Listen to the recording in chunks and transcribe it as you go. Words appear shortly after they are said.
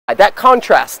That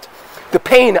contrast, the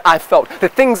pain I felt, the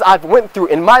things I've went through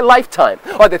in my lifetime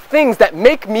are the things that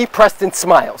make me Preston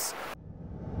Smiles.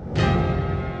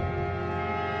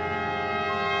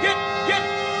 Get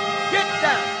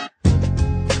down.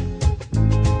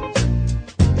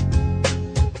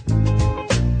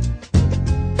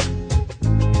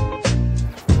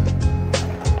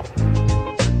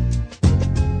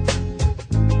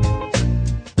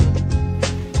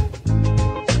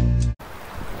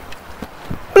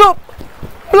 Bloop,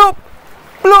 bloop,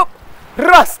 bloop.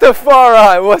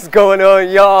 Rastafari, what's going on,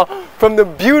 y'all? From the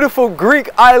beautiful Greek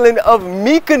island of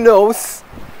Mykonos,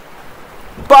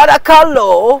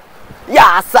 Parakalo,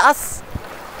 Yasas,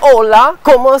 Hola,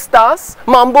 ¿cómo estás?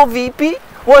 Mambo VP,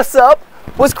 what's up?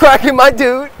 What's cracking, my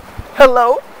dude?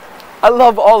 Hello. I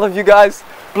love all of you guys.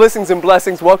 Blessings and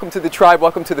blessings. Welcome to the tribe.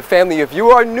 Welcome to the family. If you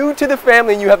are new to the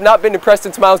family and you have not been to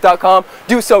PrestonSmiles.com,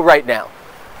 do so right now.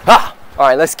 All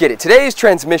right, let's get it. Today's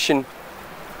transmission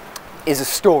is a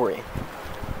story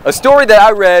that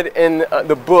I read in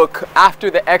the book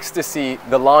After the Ecstasy,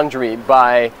 The Laundry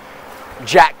by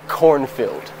Jack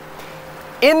Kornfield.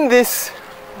 In this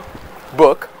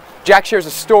book, Jack shares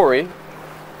a story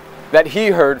that he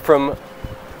heard from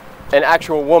an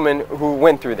actual woman who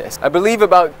went through this. I believe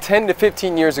about 10 to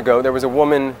 15 years ago, there was a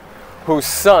woman whose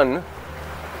son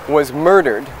was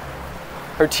murdered.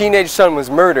 Her teenage son was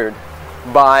murdered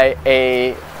by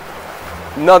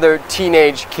another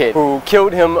teenage kid who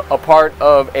killed him a part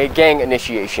of a gang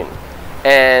initiation.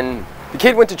 And the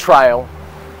kid went to trial,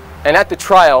 and at the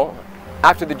trial,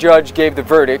 after the judge gave the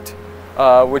verdict,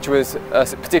 which was a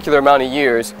particular amount of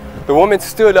years, the woman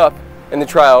stood up in the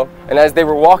trial, and as they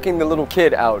were walking the little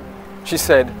kid out, she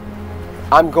said,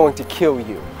 "I'm going to kill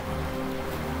you."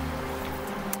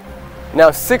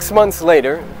 Now, 6 months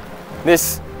later,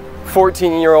 this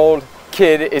 14-year-old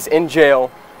kid is in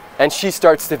jail, and she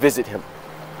starts to visit him.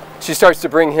 She starts to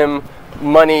bring him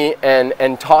money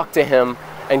and talk to him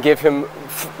and give him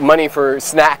money for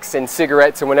snacks and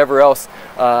cigarettes and whatever else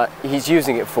he's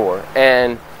using it for.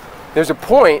 And there's a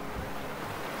point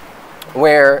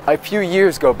where a few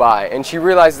years go by and she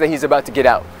realizes that he's about to get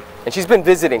out. And she's been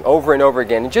visiting over and over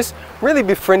again and just really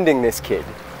befriending this kid.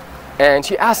 And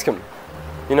she asks him,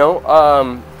 you know,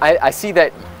 I see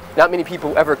that not many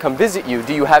people ever come visit you.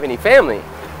 Do you have any family?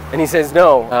 And he says,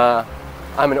 no,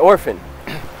 I'm an orphan.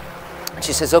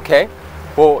 She says, okay,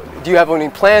 well, do you have any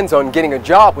plans on getting a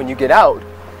job when you get out?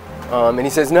 And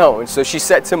he says, no. And so she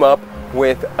sets him up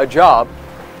with a job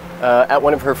at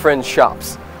one of her friend's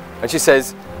shops. And she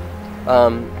says,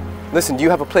 listen, do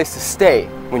you have a place to stay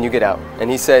when you get out?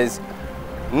 And he says,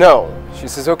 no. She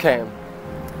says, okay,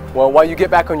 well, while you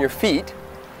get back on your feet,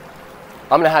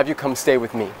 I'm going to have you come stay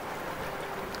with me.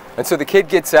 And so the kid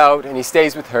gets out and he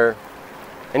stays with her.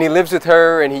 And he lives with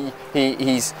her, and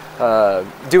he's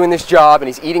doing this job, and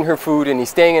he's eating her food, and he's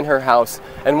staying in her house.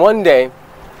 And one day,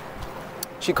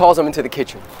 she calls him into the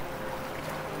kitchen.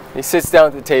 He sits down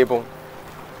at the table,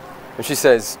 and she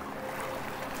says,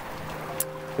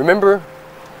 "Remember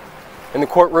in the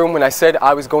courtroom when I said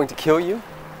I was going to kill you?"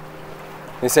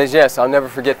 And he says, "Yes, I'll never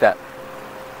forget that."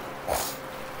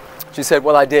 She said,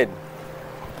 "Well, I did.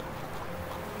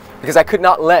 Because I could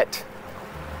not let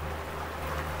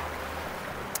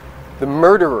the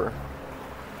murderer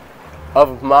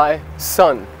of my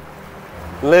son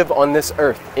live on this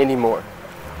earth anymore.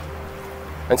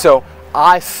 And so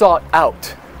I sought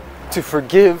out to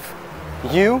forgive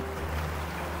you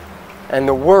and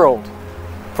the world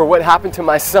for what happened to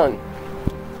my son,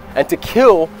 and to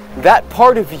kill that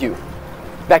part of you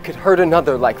that could hurt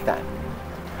another like that.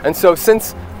 And so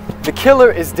since the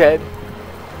killer is dead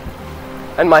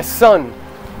and my son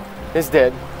is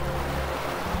dead,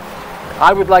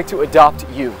 I would like to adopt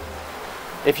you,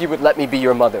 if you would let me be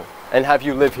your mother and have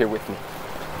you live here with me."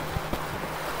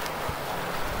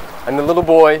 And the little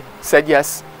boy said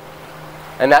yes,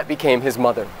 and that became his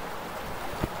mother.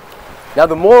 Now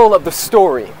the moral of the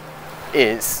story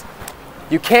is,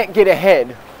 you can't get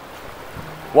ahead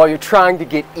while you're trying to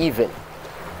get even.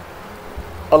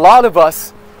 A lot of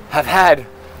us have had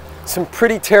some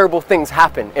pretty terrible things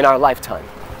happen in our lifetime.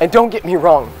 And don't get me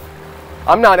wrong,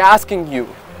 I'm not asking you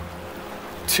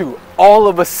to all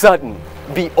of a sudden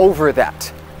be over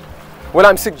that. What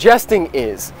I'm suggesting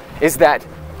is that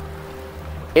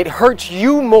it hurts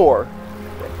you more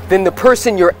than the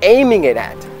person you're aiming it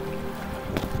at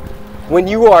when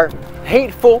you are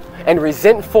hateful and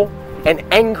resentful and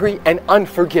angry and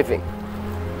unforgiving.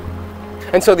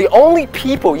 And so the only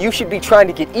people you should be trying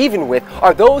to get even with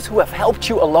are those who have helped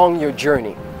you along your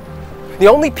journey. The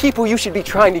only people you should be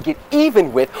trying to get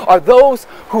even with are those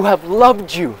who have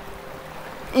loved you,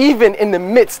 even in the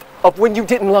midst of when you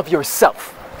didn't love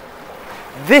yourself.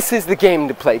 This is the game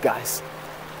to play, guys.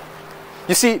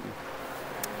 You see,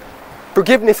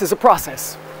 forgiveness is a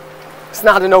process. It's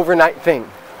not an overnight thing.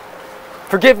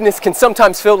 Forgiveness can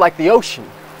sometimes feel like the ocean,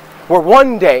 where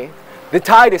one day the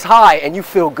tide is high and you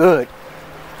feel good.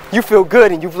 You feel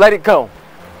good and you've let it go.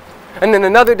 And then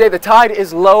another day the tide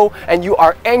is low and you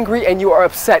are angry and you are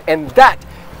upset, and that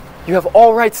you have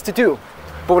all rights to do.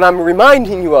 But what I'm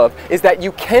reminding you of is that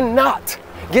you cannot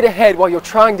get ahead while you're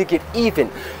trying to get even.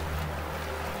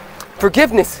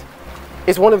 Forgiveness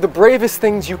is one of the bravest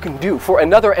things you can do for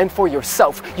another and for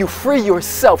yourself. You free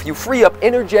yourself. You free up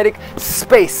energetic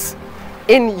space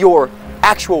in your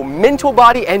actual mental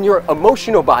body and your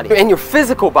emotional body and your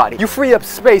physical body. You free up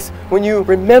space when you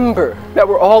remember that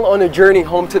we're all on a journey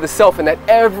home to the self, and that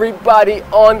everybody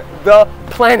on the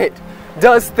planet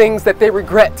does things that they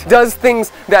regret, does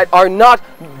things that are not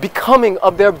becoming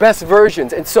of their best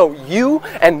versions. And so you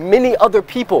and many other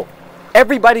people,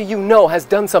 everybody you know, has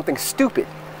done something stupid.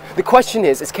 The question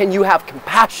is can you have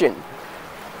compassion?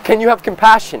 Can you have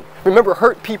compassion? Remember,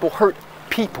 hurt people hurt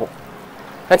people.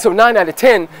 And so 9 out of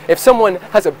 10, if someone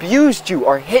has abused you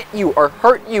or hit you or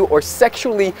hurt you or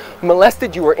sexually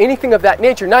molested you or anything of that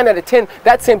nature, 9 out of 10,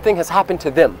 that same thing has happened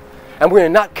to them. And we're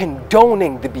not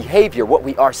condoning the behavior. What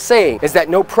we are saying is that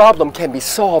no problem can be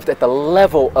solved at the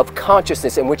level of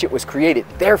consciousness in which it was created.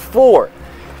 Therefore,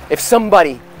 if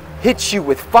somebody hits you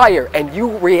with fire and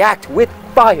you react with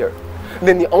fire,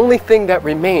 then the only thing that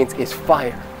remains is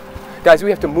fire. Guys,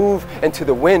 we have to move into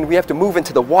the wind, we have to move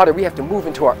into the water, we have to move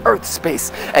into our earth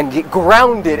space and get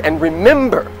grounded and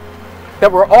remember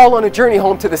that we're all on a journey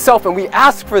home to the self, and we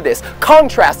ask for this.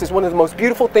 Contrast is one of the most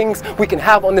beautiful things we can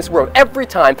have on this world. Every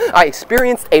time I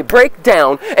experienced a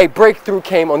breakdown, a breakthrough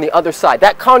came on the other side.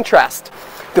 That contrast,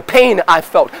 the pain I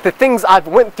felt, the things I've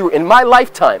went through in my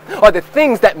lifetime are the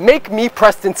things that make me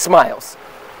Preston Smiles.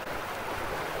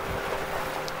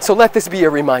 So let this be a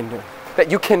reminder that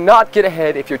you cannot get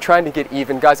ahead if you're trying to get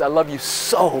even. Guys, I love you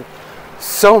so,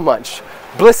 so much.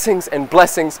 Blessings and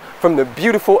blessings from the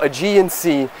beautiful Aegean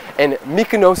Sea in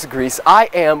Mykonos, Greece.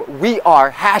 We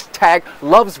are, hashtag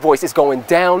Love's Voice is going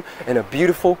down in a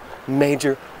beautiful,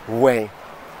 major way.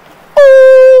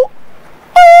 Ooh, ooh.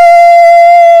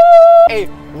 A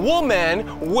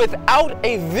woman without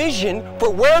a vision for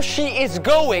where she is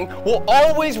going will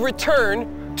always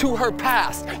return to her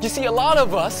past. You see, a lot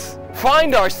of us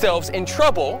find ourselves in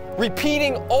trouble,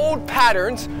 repeating old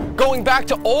patterns, going back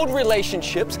to old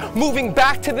relationships, moving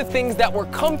back to the things that were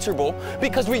comfortable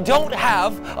because we don't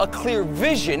have a clear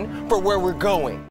vision for where we're going.